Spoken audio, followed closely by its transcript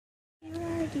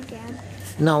Thank you, Dad.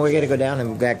 No, we got to go down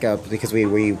and back up because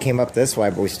we came up this way,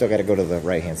 but we still got to go to the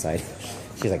right-hand side.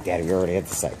 She's like, Daddy, we already at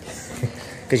the site.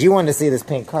 Because you wanted to see this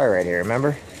pink car right here,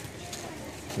 remember?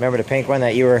 Remember the pink one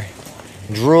that you were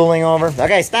drooling over?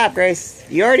 Okay, stop, Grace.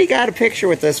 You already got a picture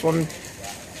with this one.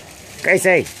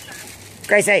 Gracie.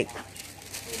 Gracie.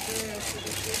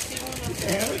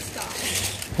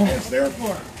 It's there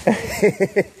for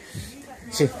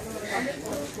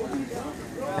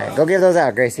All right, go give those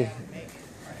out, Gracie.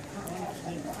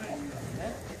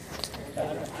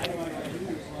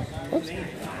 Oops.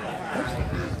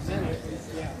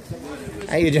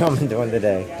 How you gentlemen doing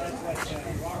today?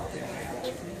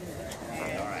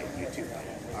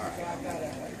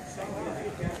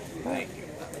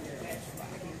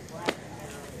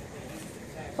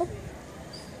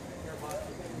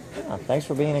 Oh, thanks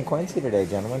for being in Quincy today,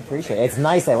 gentlemen. Appreciate it. It's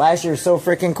nice that last year was so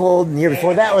freaking cold, and the year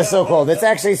before that was so cold. It's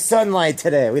actually sunlight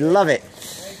today. We love it.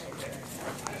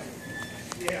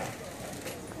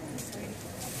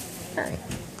 Hi.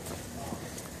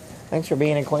 Thanks for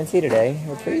being in Quincy today.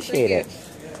 We appreciate it.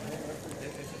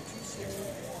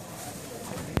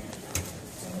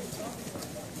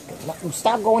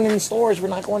 Stop going in stores. We're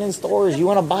not going in stores. You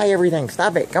want to buy everything.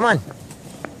 Stop it. Come on.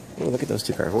 Ooh, look at those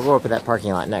two cars. We'll go up to that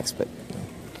parking lot next, but...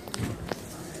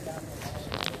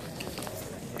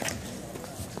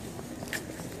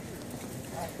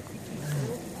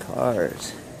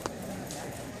 Cars.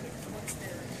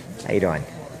 How you doing?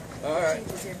 All right.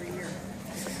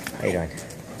 How you doing?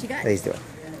 What you got? Please do it.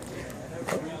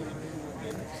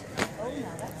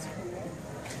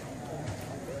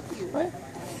 What?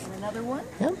 Another one?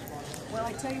 Yeah. Well,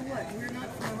 I tell you what, we're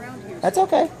not from around here. That's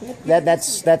okay.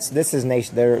 This is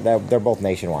nation. They're both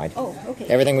nationwide. Oh, okay.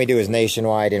 Everything we do is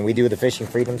nationwide, and we do the fishing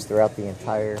freedoms throughout the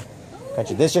entire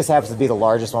country. This just happens to be the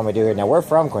largest one we do here. Now we're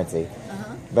from Quincy,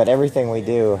 but everything we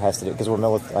do has to do because we're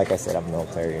military. Like I said, I'm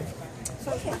military.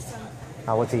 Okay,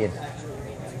 so What's he in?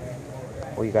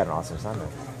 Well, you got an awesome son, though.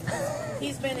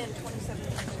 he's been in 27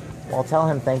 years. Well, tell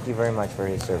him thank you very much for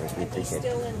his service. We appreciate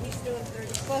it. He's doing 30.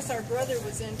 Plus, our brother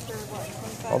was in for what,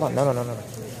 25 Hold on, no. 24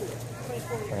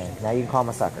 years. Okay, now you can call him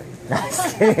a sucker. No,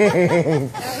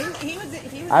 he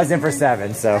was I was in for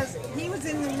 7, so.